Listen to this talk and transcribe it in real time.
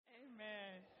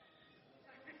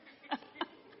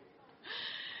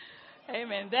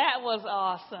Amen. That was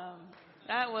awesome.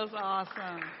 That was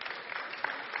awesome.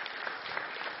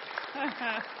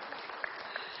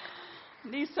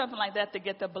 Need something like that to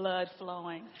get the blood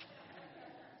flowing.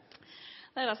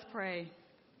 Let us pray.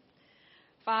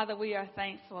 Father, we are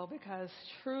thankful because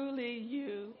truly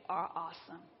you are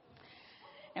awesome.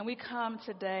 And we come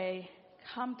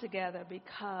together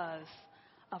because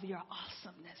of your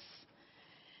awesomeness.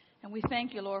 And we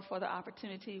thank you, Lord, for the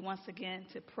opportunity once again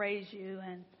to praise you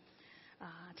and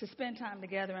to spend time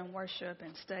together in worship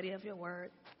and study of your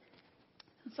word.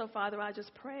 And so, Father, I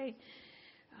just pray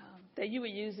that you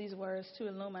would use these words to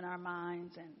illumine our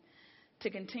minds and to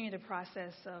continue the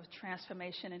process of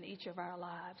transformation in each of our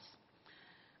lives.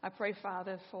 I pray,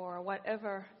 Father, for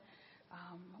whatever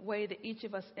way that each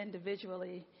of us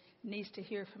individually needs to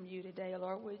hear from you today,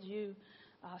 Lord, would you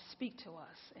speak to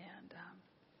us? And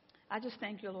I just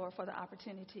thank you, Lord, for the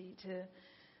opportunity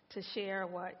to share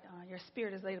what your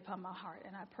Spirit has laid upon my heart.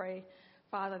 And I pray,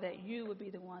 Father, that you would be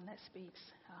the one that speaks,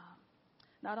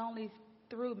 not only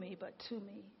through me, but to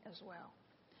me as well.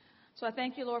 So I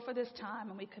thank you, Lord, for this time,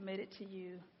 and we commit it to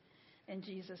you in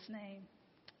Jesus' name.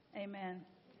 Amen.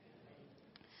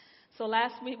 So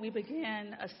last week we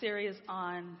began a series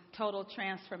on total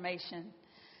transformation,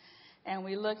 and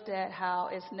we looked at how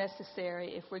it's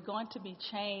necessary if we're going to be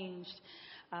changed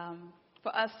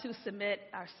for us to submit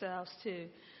ourselves to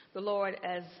the Lord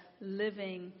as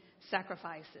living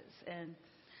sacrifices, and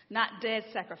not dead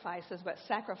sacrifices, but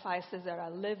sacrifices that are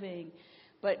living,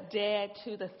 but dead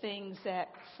to the things that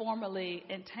formerly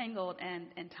entangled and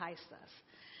enticed us.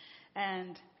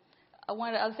 And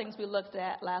one of the other things we looked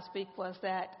at last week was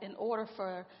that in order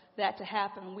for that to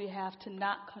happen, we have to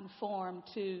not conform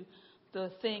to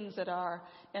the things that are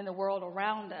in the world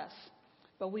around us,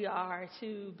 but we are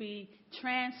to be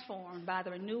transformed by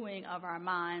the renewing of our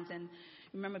minds. And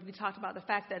remember, we talked about the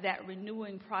fact that that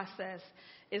renewing process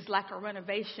is like a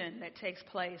renovation that takes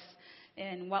place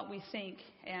in what we think.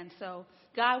 And so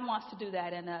God wants to do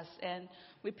that in us. And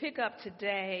we pick up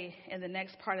today in the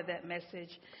next part of that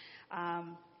message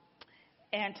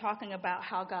and talking about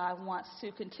how God wants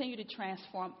to continue to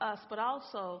transform us, but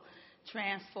also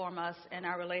transform us in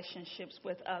our relationships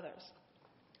with others.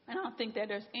 And I don't think that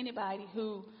there's anybody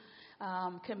who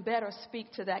can better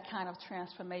speak to that kind of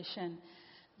transformation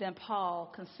than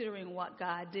Paul, considering what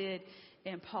God did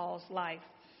in Paul's life.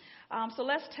 So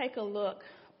let's take a look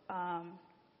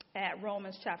at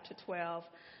Romans chapter 12,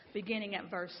 beginning at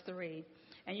verse 3.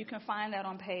 And you can find that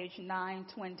on page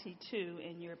 922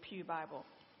 in your Pew Bible.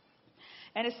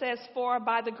 And it says, "For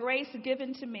by the grace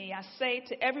given to me, I say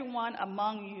to everyone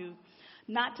among you,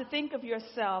 not to think of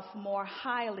yourself more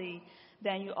highly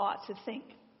than you ought to think,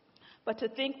 but to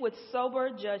think with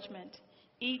sober judgment,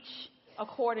 each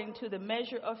according to the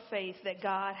measure of faith that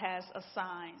God has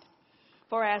assigned.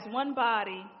 For as in one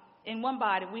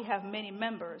body we have many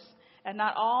members, and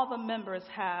not all the members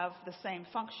have the same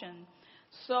function,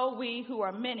 so we who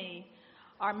are many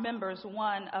are members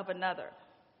one of another.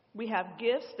 We have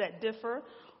gifts that differ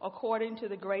according to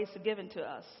the grace given to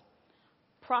us.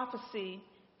 Prophecy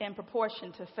in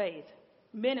proportion to faith,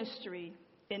 ministry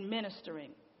in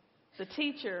ministering, the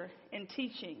teacher in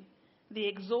teaching, the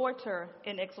exhorter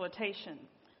in exhortation,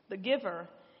 the giver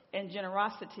in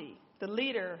generosity, the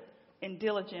leader in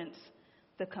diligence,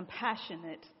 the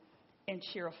compassionate in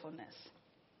cheerfulness."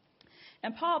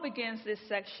 And Paul begins this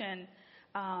section,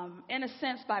 in a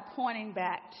sense, by pointing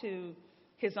back to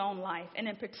his own life, and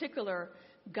in particular,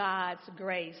 God's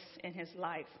grace in his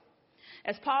life.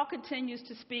 As Paul continues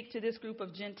to speak to this group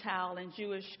of Gentile and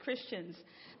Jewish Christians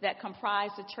that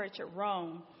comprise the church at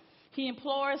Rome, he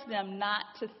implores them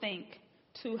not to think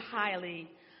too highly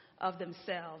of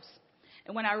themselves.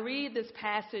 And when I read this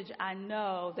passage, I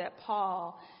know that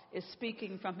Paul is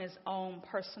speaking from his own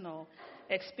personal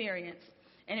experience.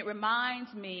 And it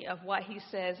reminds me of what he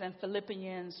says in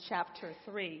Philippians chapter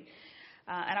 3.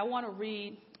 And I want to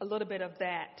read a little bit of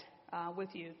that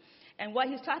with you. And what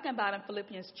he's talking about in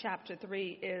Philippians chapter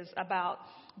 3 is about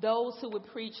those who would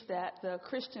preach that the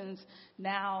Christians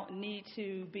now need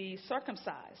to be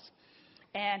circumcised.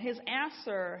 And his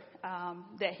answer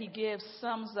that he gives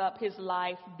sums up his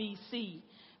life BC,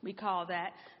 we call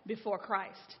that, before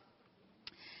Christ.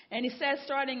 And he says,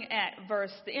 starting at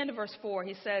the end of verse 4,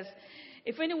 he says,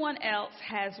 "If anyone else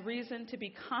has reason to be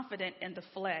confident in the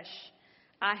flesh,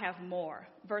 I have more."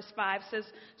 Verse 5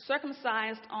 says,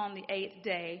 "Circumcised on the 8th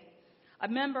day, a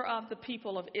member of the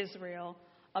people of Israel,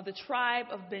 of the tribe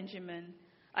of Benjamin,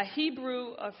 a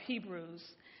Hebrew of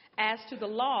Hebrews, as to the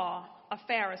law, a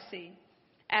Pharisee,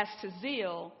 as to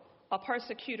zeal, a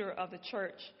persecutor of the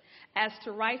church, as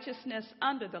to righteousness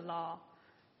under the law,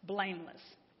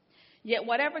 blameless. Yet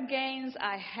whatever gains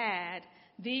I had,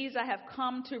 these I have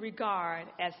come to regard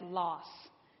as loss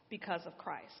because of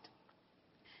Christ.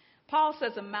 Paul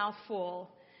says a mouthful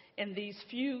in these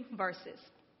few verses.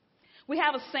 We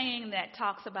have a saying that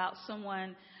talks about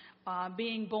someone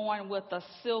being born with a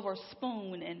silver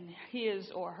spoon in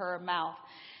his or her mouth,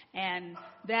 and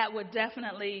that would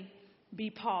definitely be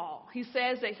Paul. He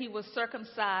says that he was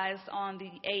circumcised on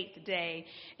the 8th day,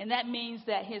 and that means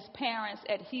that his parents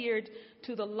adhered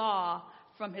to the law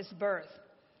from his birth.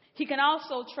 He can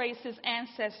also trace his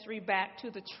ancestry back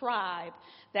to the tribe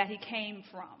that he came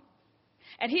from.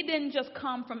 And he didn't just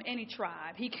come from any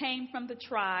tribe. He came from the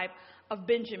tribe of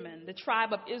Benjamin, the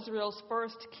tribe of Israel's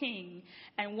first king,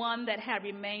 and one that had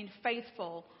remained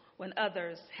faithful when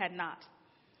others had not.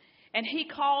 And he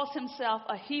calls himself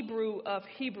a Hebrew of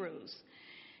Hebrews.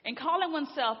 And calling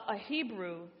oneself a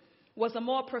Hebrew was a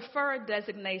more preferred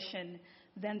designation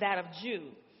than that of Jew,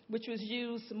 which was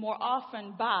used more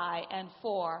often by and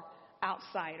for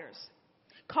outsiders.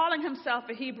 Calling himself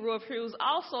a Hebrew of Hebrews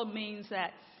also means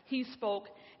that he spoke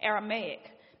Aramaic.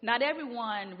 Not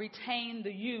everyone retained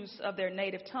the use of their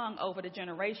native tongue over the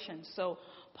generations, so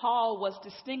Paul was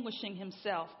distinguishing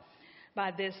himself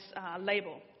by this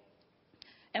label.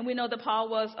 And we know that Paul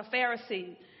was a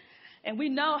Pharisee, and we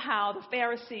know how the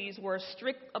Pharisees were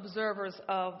strict observers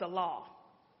of the law.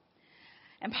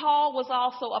 And Paul was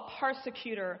also a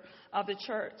persecutor of the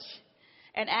church.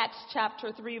 In Acts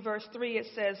chapter 3, verse 3, it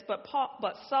says, But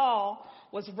Saul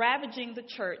was ravaging the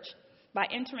church by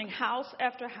entering house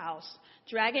after house,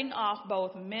 dragging off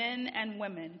both men and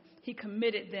women. He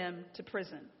committed them to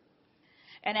prison.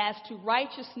 And as to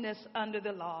righteousness under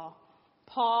the law,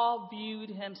 Paul viewed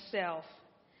himself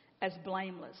as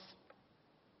blameless.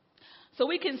 So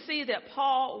we can see that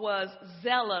Paul was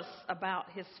zealous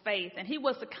about his faith, and he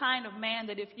was the kind of man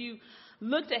that if you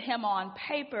looked at him on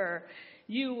paper,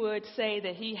 you would say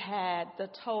that he had the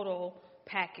total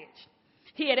package.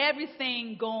 He had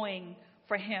everything going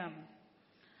for him.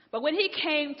 But when he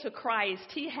came to Christ,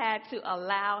 he had to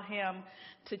allow him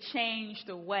to change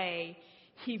the way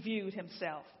he viewed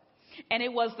himself. And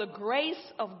it was the grace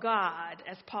of God,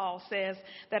 as Paul says,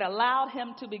 that allowed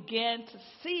him to begin to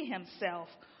see himself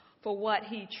for what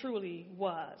he truly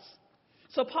was.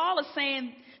 So Paul is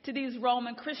saying to these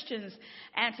Roman Christians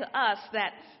and to us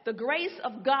that the grace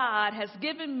of God has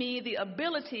given me the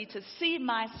ability to see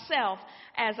myself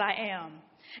as I am.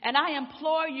 And I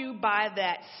implore you by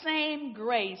that same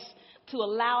grace to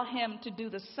allow him to do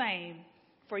the same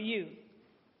for you.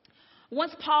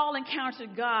 Once Paul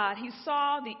encountered God, he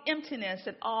saw the emptiness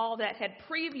in all that had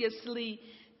previously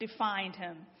defined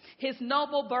him. His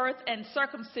noble birth and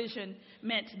circumcision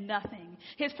meant nothing.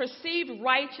 His perceived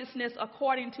righteousness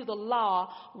according to the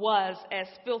law was as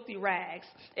filthy rags.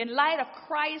 In light of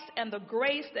Christ and the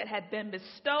grace that had been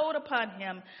bestowed upon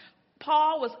him,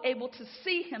 Paul was able to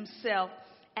see himself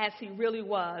as he really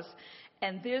was,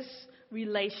 and this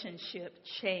relationship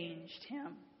changed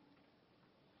him.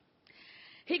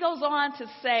 He goes on to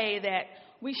say that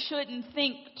we shouldn't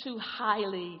think too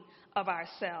highly of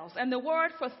ourselves. And the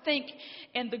word for think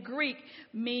in the Greek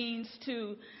means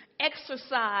to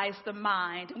exercise the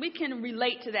mind. And we can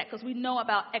relate to that because we know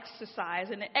about exercise.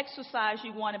 And in exercise,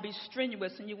 you want to be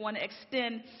strenuous and you want to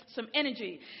extend some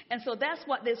energy. And so that's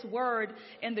what this word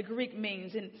in the Greek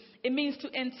means. And it means to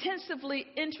intensively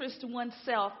interest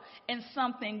oneself in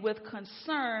something with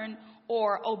concern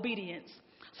or obedience.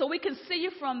 So we can see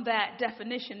from that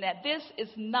definition that this is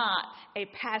not a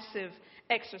passive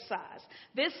exercise.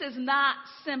 This is not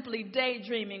simply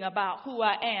daydreaming about who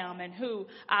I am and who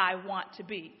I want to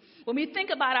be. When we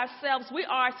think about ourselves, we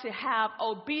are to have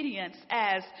obedience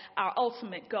as our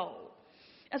ultimate goal.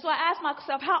 And so I ask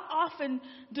myself, how often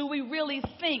do we really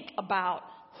think about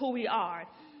who we are?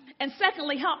 And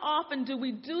secondly, how often do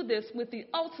we do this with the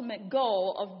ultimate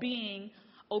goal of being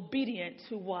obedient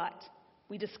to what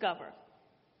we discover?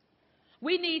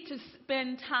 We need to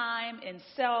spend time in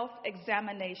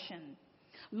self-examination,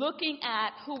 looking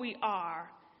at who we are,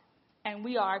 and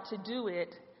we are to do it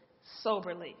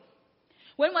soberly.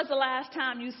 When was the last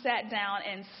time you sat down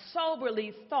and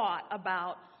soberly thought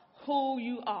about who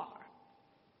you are,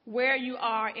 where you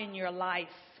are in your life,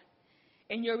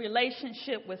 in your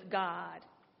relationship with God,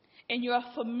 in your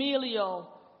familial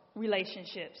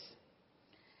relationships?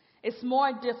 It's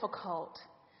more difficult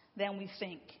than we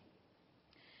think.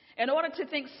 In order to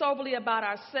think soberly about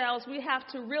ourselves, we have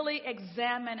to really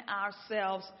examine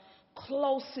ourselves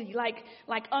closely,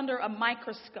 like under a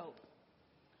microscope.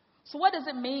 So what does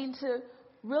it mean to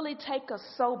really take a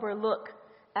sober look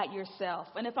at yourself?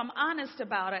 And if I'm honest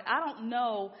about it, I don't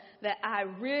know that I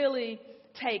really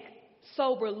take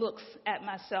sober looks at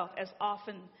myself as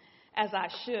often as I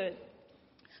should.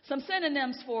 Some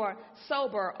synonyms for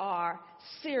sober are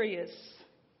serious,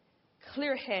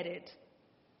 clear-headed,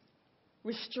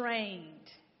 restrained.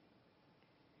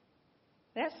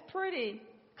 That's pretty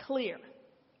clear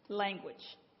language.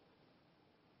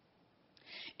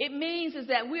 It means is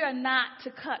that we are not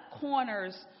to cut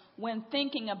corners when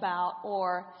thinking about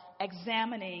or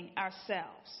examining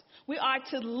ourselves. We are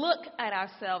to look at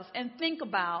ourselves and think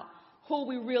about who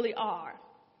we really are.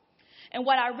 And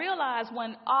what I realize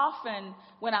when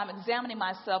I'm examining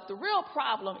myself, the real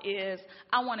problem is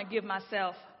I want to give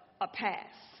myself a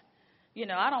pass. You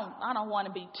know, I don't want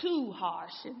to be too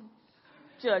harsh in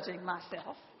judging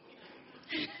myself.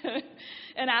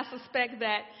 And I suspect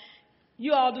that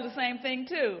you all do the same thing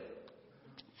too.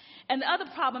 And the other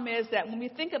problem is that when we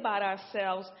think about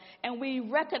ourselves and we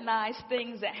recognize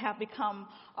things that have become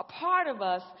a part of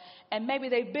us, and maybe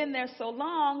they've been there so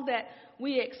long that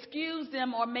we excuse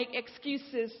them or make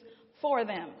excuses for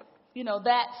them. You know,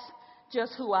 that's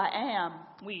just who I am,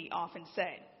 we often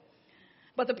say.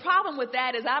 But the problem with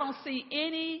that is I don't see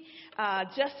any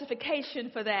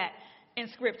justification for that in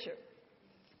Scripture.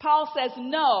 Paul says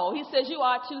no. He says you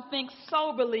are to think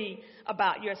soberly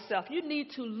about yourself. You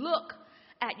need to look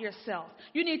at yourself.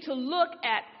 You need to look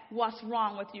at what's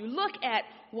wrong with you. Look at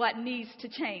what needs to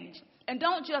change. And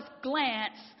don't just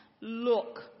glance,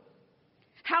 look.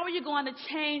 How are you going to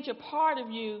change a part of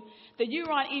you that you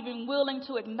aren't even willing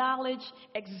to acknowledge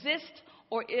exists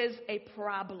or is a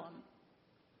problem?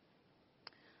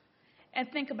 And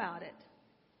think about it.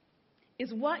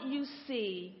 Is what you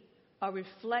see a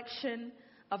reflection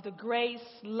of the grace,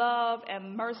 love,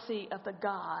 and mercy of the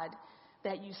God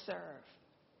that you serve?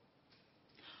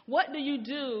 What do you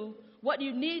do, what do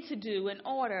you need to do in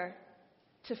order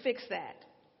to fix that?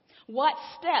 What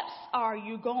steps are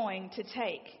you going to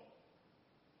take?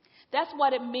 That's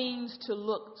what it means to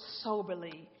look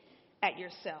soberly at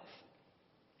yourself.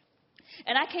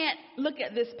 And I can't look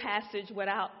at this passage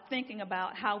without thinking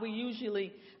about how we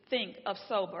usually think of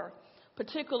sober,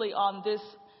 particularly on this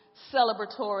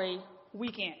celebratory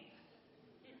weekend.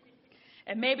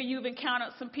 And maybe you've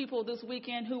encountered some people this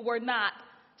weekend who were not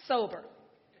sober.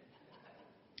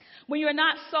 When you're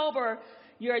not sober,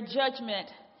 your judgment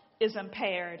is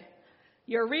impaired.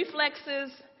 Your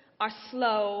reflexes are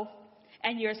slow,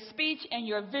 and your speech and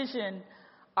your vision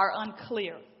are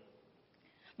unclear.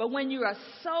 But when you are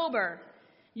sober,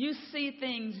 you see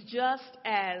things just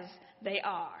as they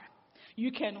are.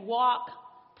 You can walk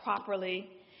properly,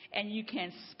 and you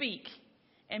can speak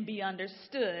and be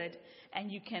understood, and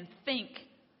you can think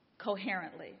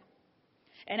coherently.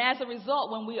 And as a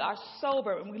result, when we are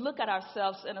sober and we look at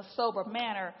ourselves in a sober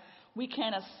manner, we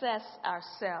can assess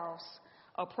ourselves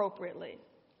appropriately.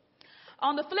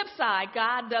 On the flip side,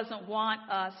 God doesn't want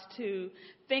us to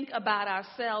think about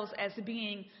ourselves as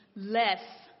being less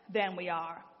than we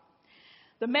are.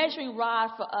 The measuring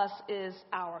rod for us is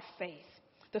our faith.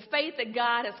 The faith that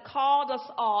God has called us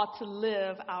all to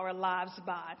live our lives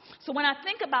by. So when I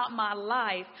think about my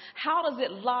life, how does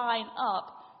it line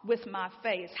up with my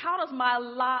faith? How does my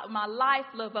life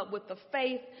live up with the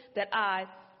faith that I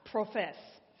profess?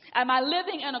 Am I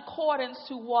living in accordance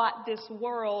to what this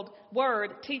word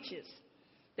teaches?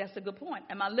 That's a good point.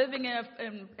 Am I living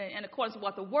in accordance with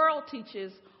what the world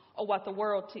teaches or what the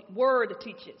word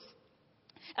teaches?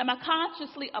 Am I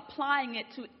consciously applying it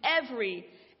to every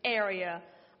area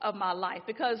of my life?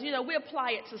 Because, you know, we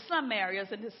apply it to some areas,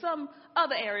 and to some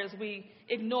other areas we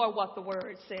ignore what the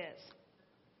word says.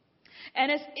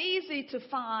 And it's easy to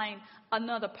find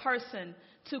another person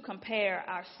to compare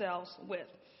ourselves with.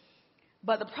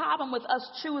 But the problem with us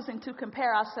choosing to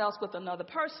compare ourselves with another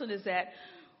person is that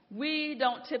we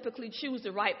don't typically choose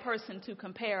the right person to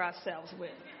compare ourselves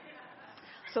with.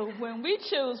 So when we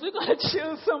choose, we're going to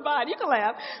choose somebody. You can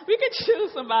laugh. We can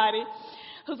choose somebody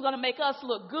who's going to make us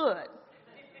look good,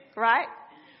 right?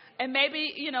 And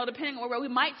maybe, you know, depending on where we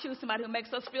might choose somebody who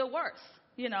makes us feel worse.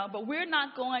 You know, but we're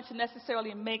not going to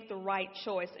necessarily make the right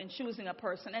choice in choosing a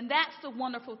person. And that's the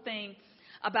wonderful thing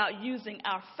about using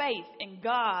our faith in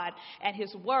God and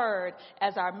His Word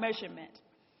as our measurement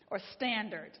or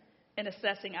standard in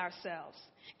assessing ourselves.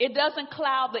 It doesn't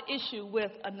cloud the issue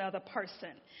with another person.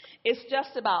 It's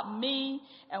just about me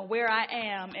and where I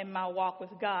am in my walk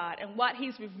with God and what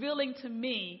He's revealing to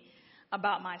me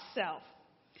about myself.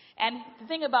 And the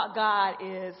thing about God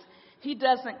is He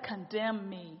doesn't condemn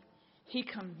me. He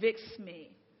convicts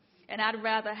me. And I'd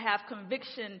rather have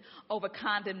conviction over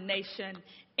condemnation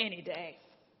any day.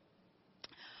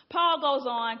 Paul goes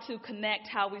on to connect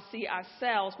how we see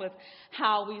ourselves with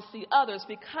how we see others,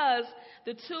 because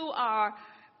the two are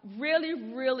really,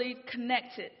 really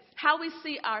connected. How we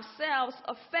see ourselves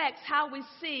affects how we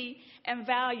see and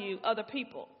value other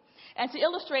people. And to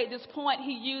illustrate this point,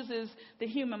 he uses the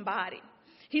human body.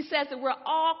 He says that we're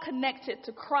all connected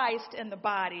to Christ in the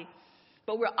body,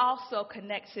 but we're also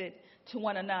connected to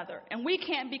one another. And we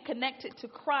can't be connected to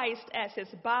Christ as his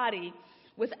body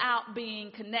without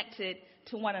being connected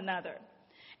to one another.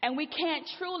 And we can't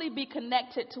truly be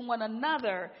connected to one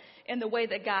another in the way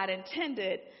that God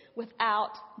intended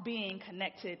without being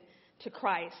connected to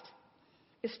Christ.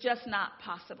 It's just not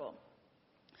possible.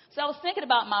 So I was thinking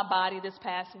about my body this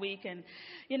past week, and,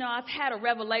 I've had a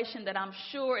revelation that I'm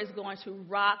sure is going to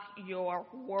rock your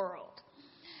world.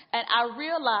 And I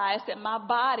realized that my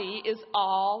body is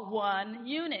all one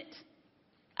unit.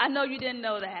 I know you didn't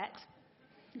know that.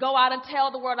 Go out and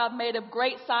tell the world I've made a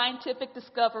great scientific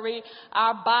discovery.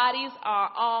 Our bodies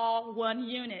are all one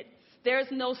unit. There's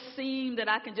no seam that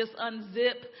I can just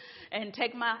unzip and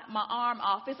take my arm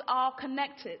off. It's all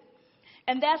connected.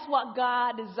 And that's what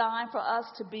God designed for us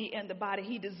to be in the body.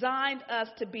 He designed us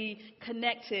to be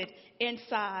connected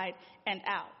inside and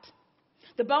out.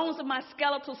 The bones of my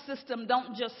skeletal system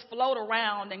don't just float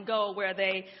around and go where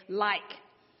they like.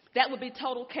 That would be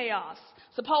total chaos.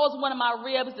 Suppose one of my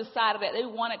ribs decided that they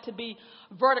wanted to be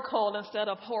vertical instead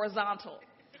of horizontal,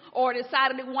 or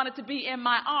decided they wanted to be in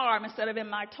my arm instead of in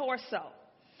my torso.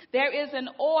 There is an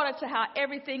order to how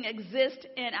everything exists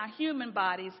in our human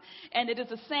bodies, and it is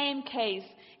the same case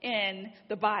in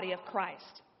the body of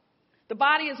Christ. The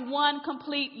body is one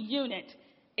complete unit.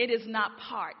 It is not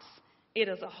parts. It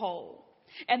is a whole.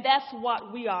 And that's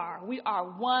what we are. We are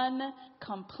one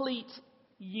complete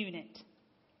unit.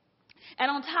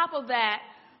 And on top of that,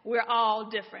 we're all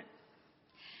different.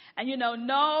 And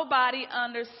nobody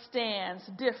understands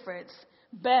difference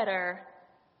better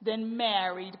than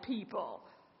married people.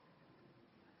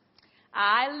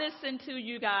 I listen to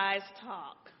you guys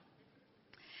talk.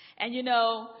 And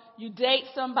you date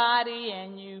somebody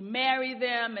and you marry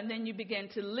them, and then you begin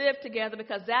to live together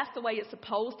because that's the way it's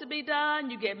supposed to be done.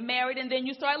 You get married and then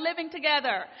you start living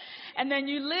together. And then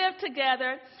you live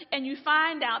together and you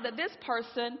find out that this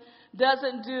person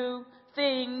doesn't do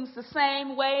things the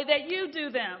same way that you do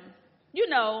them.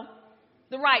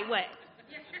 The right way.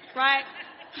 Right?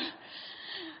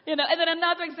 And then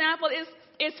another example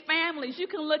is families. You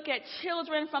can look at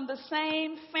children from the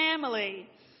same family,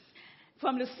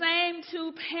 from the same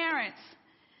two parents,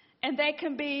 and they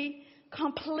can be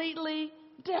completely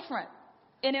different.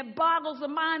 And it boggles the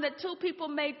mind that two people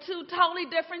made two totally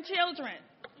different children.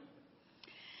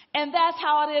 And that's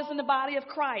how it is in the body of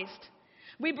Christ.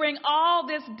 We bring all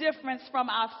this difference from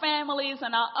our families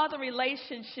and our other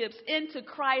relationships into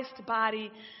Christ's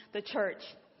body, the church.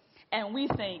 And we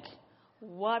think,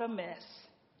 what a mess.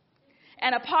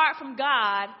 And apart from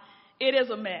God, it is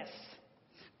a mess.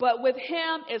 But with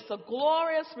him, it's a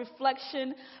glorious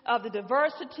reflection of the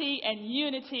diversity and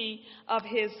unity of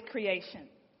his creation.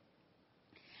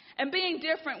 And being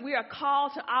different, we are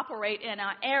called to operate in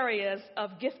our areas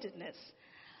of giftedness.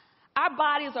 Our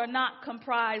bodies are not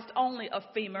comprised only of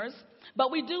femurs, but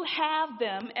we do have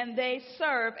them, and they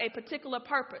serve a particular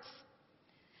purpose.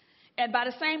 And by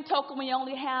the same token, we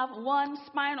only have one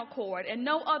spinal cord, and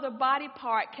no other body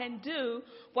part can do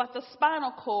what the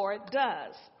spinal cord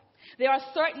does. There are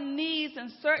certain needs and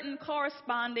certain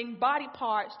corresponding body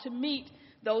parts to meet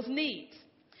those needs.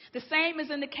 The same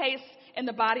is in the case in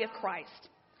the body of Christ.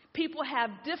 People have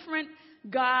different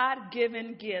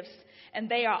God-given gifts, and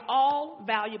they are all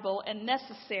valuable and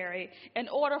necessary in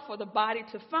order for the body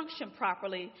to function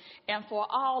properly and for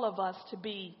all of us to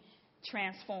be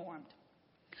transformed.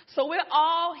 So we're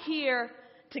all here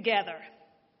together,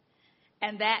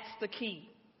 and that's the key.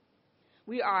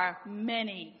 We are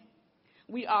many.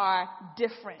 We are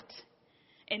different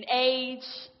in age,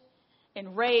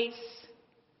 in race,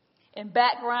 in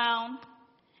background,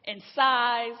 in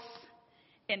size,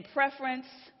 in preference,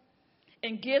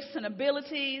 in gifts and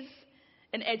abilities,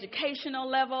 in educational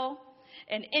level,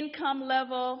 in income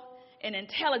level, in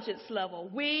intelligence level.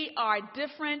 We are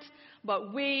different,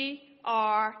 but we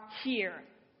are here.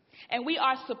 And we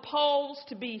are supposed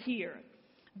to be here.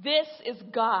 This is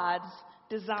God's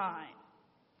design.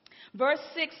 Verse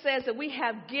 6 says that we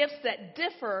have gifts that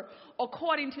differ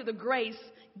according to the grace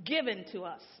given to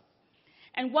us.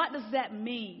 And what does that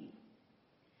mean?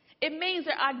 It means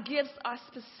that our gifts are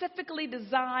specifically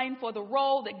designed for the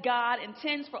role that God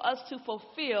intends for us to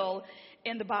fulfill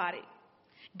in the body.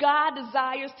 God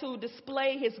desires to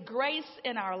display his grace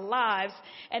in our lives,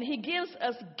 and he gives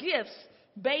us gifts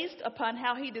based upon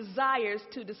how he desires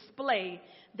to display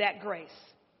that grace.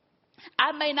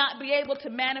 I may not be able to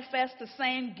manifest the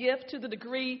same gift to the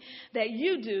degree that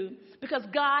you do because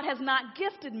God has not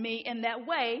gifted me in that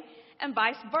way, and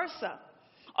vice versa.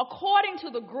 According to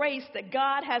the grace that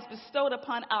God has bestowed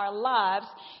upon our lives,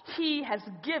 He has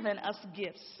given us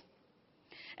gifts.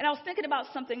 And I was thinking about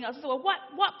something else. So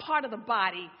what part of the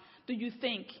body do you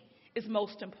think is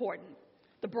most important?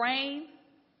 The brain,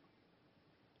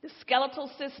 the skeletal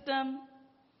system,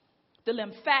 the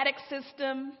lymphatic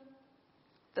system,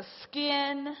 the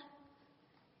skin,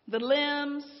 the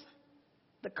limbs,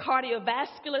 the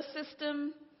cardiovascular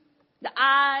system, the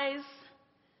eyes,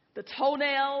 the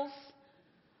toenails.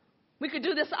 We could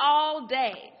do this all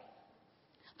day.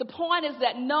 The point is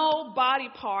that no body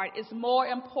part is more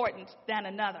important than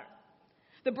another.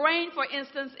 The brain, for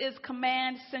instance, is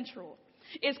command central.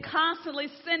 It's constantly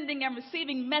sending and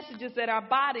receiving messages that our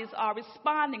bodies are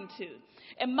responding to,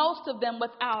 and most of them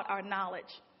without our knowledge.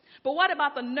 But what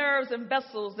about the nerves and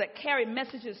vessels that carry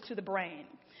messages to the brain?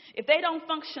 If they don't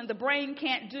function, the brain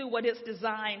can't do what it's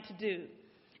designed to do.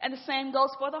 And the same goes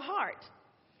for the heart.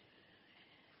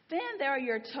 Then there are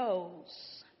your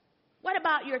toes. What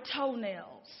about your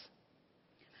toenails?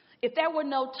 If there were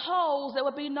no toes, there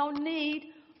would be no need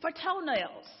for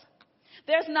toenails.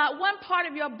 There's not one part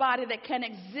of your body that can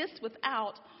exist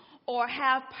without or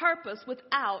have purpose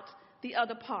without the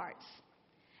other parts.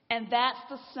 And that's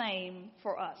the same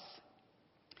for us.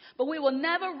 But we will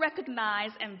never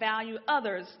recognize and value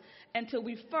others until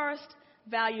we first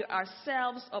value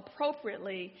ourselves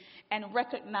appropriately and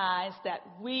recognize that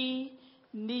we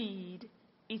need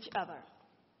each other.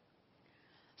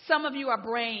 Some of you are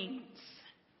brains.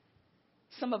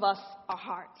 Some of us are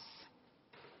hearts.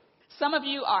 Some of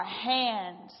you are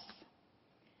hands.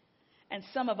 And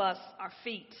some of us are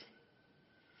feet.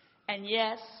 And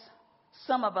yes,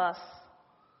 some of us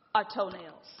are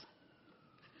toenails.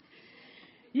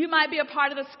 You might be a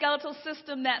part of the skeletal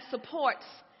system that supports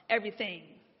everything.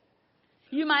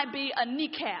 You might be a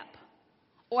kneecap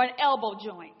or an elbow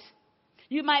joint.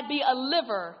 You might be a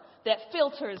liver that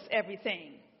filters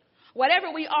everything.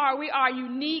 Whatever we are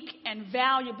unique and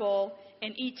valuable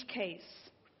in each case.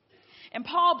 And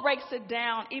Paul breaks it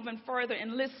down even further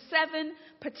and lists 7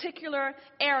 particular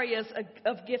areas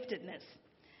of giftedness.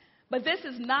 But this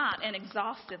is not an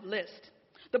exhaustive list.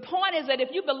 The point is that if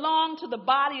you belong to the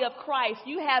body of Christ,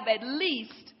 you have at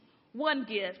least one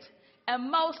gift,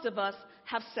 and most of us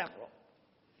have several.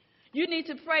 You need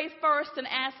to pray first and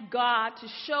ask God to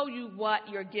show you what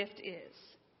your gift is.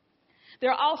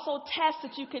 There are also tests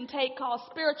that you can take called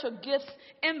spiritual gifts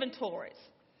inventories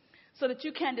so that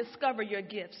you can discover your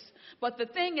gifts. But the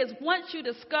thing is, once you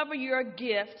discover your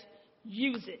gift,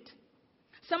 use it.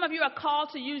 Some of you are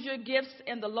called to use your gifts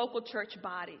in the local church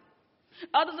body.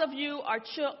 Others of you are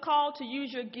called to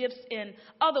use your gifts in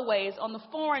other ways on the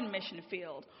foreign mission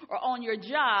field or on your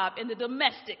job in the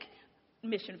domestic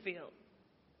mission field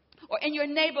or in your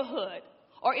neighborhood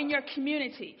or in your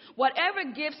community. Whatever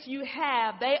gifts you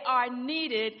have, they are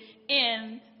needed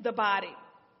in the body.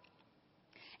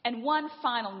 And one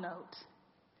final note.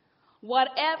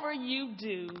 Whatever you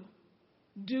do,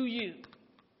 do you.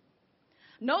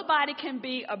 Nobody can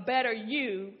be a better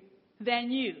you than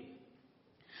you.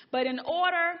 But in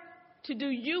order to do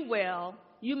you well,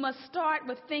 you must start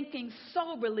with thinking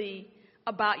soberly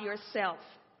about yourself.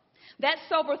 That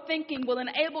sober thinking will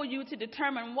enable you to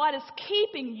determine what is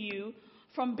keeping you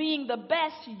from being the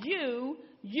best you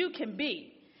can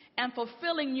be and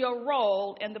fulfilling your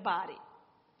role in the body.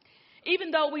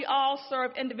 Even though we all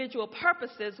serve individual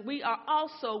purposes, we are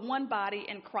also one body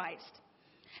in Christ.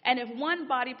 And if one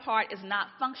body part is not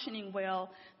functioning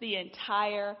well, the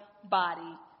entire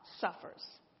body suffers.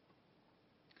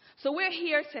 So we're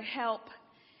here to help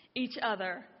each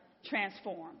other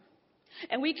transform.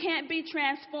 And we can't be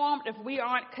transformed if we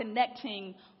aren't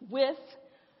connecting with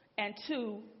and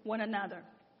to one another.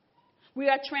 We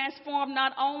are transformed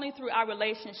not only through our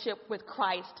relationship with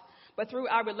Christ, but through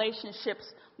our relationships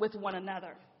with one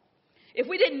another. If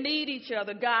we didn't need each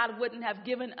other, God wouldn't have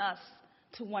given us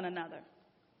to one another.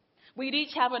 We'd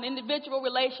each have an individual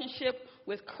relationship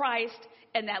with Christ,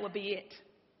 and that would be it.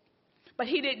 But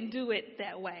He didn't do it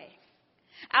that way.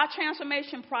 Our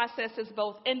transformation process is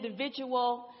both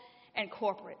individual and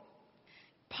corporate.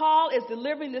 Paul is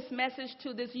delivering this message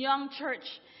to this young church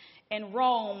in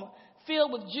Rome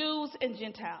filled with Jews and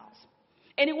Gentiles.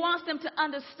 And he wants them to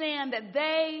understand that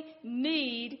they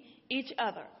need each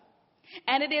other.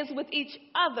 And it is with each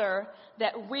other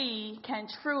that we can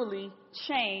truly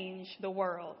change the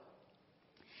world.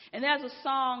 And there's a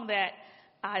song that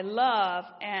I love,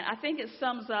 and I think it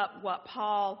sums up what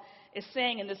Paul is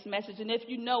saying in this message. And if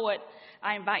you know it,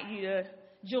 I invite you to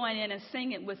join in and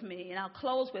sing it with me. And I'll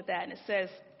close with that. And it says,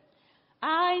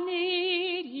 I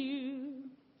need you.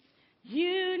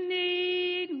 You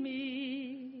need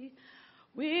me.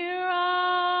 We're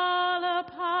all a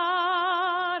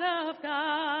part of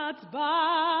God's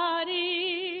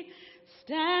body.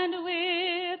 Stand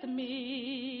with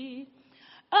me.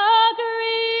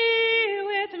 Agree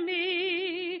with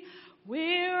me.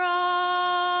 We're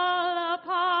all a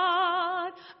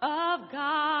part of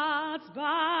God's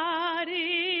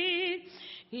body.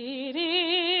 It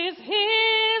is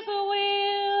His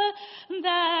will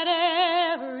that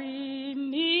every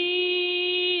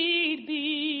need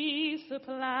be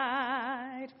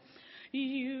supplied.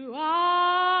 You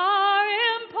are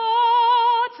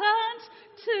important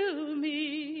to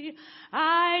me.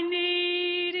 I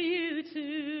need you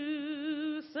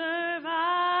to survive.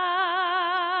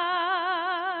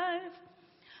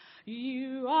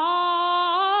 You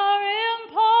are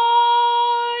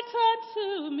important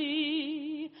to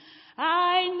me.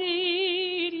 I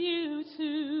need you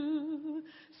to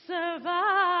survive.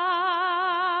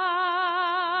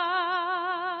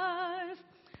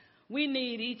 We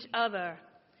need each other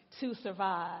to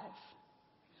survive.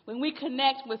 When we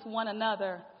connect with one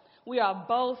another, we are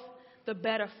both the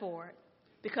better for it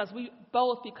because we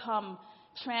both become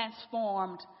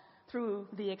transformed through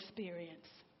the experience.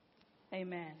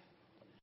 Amen.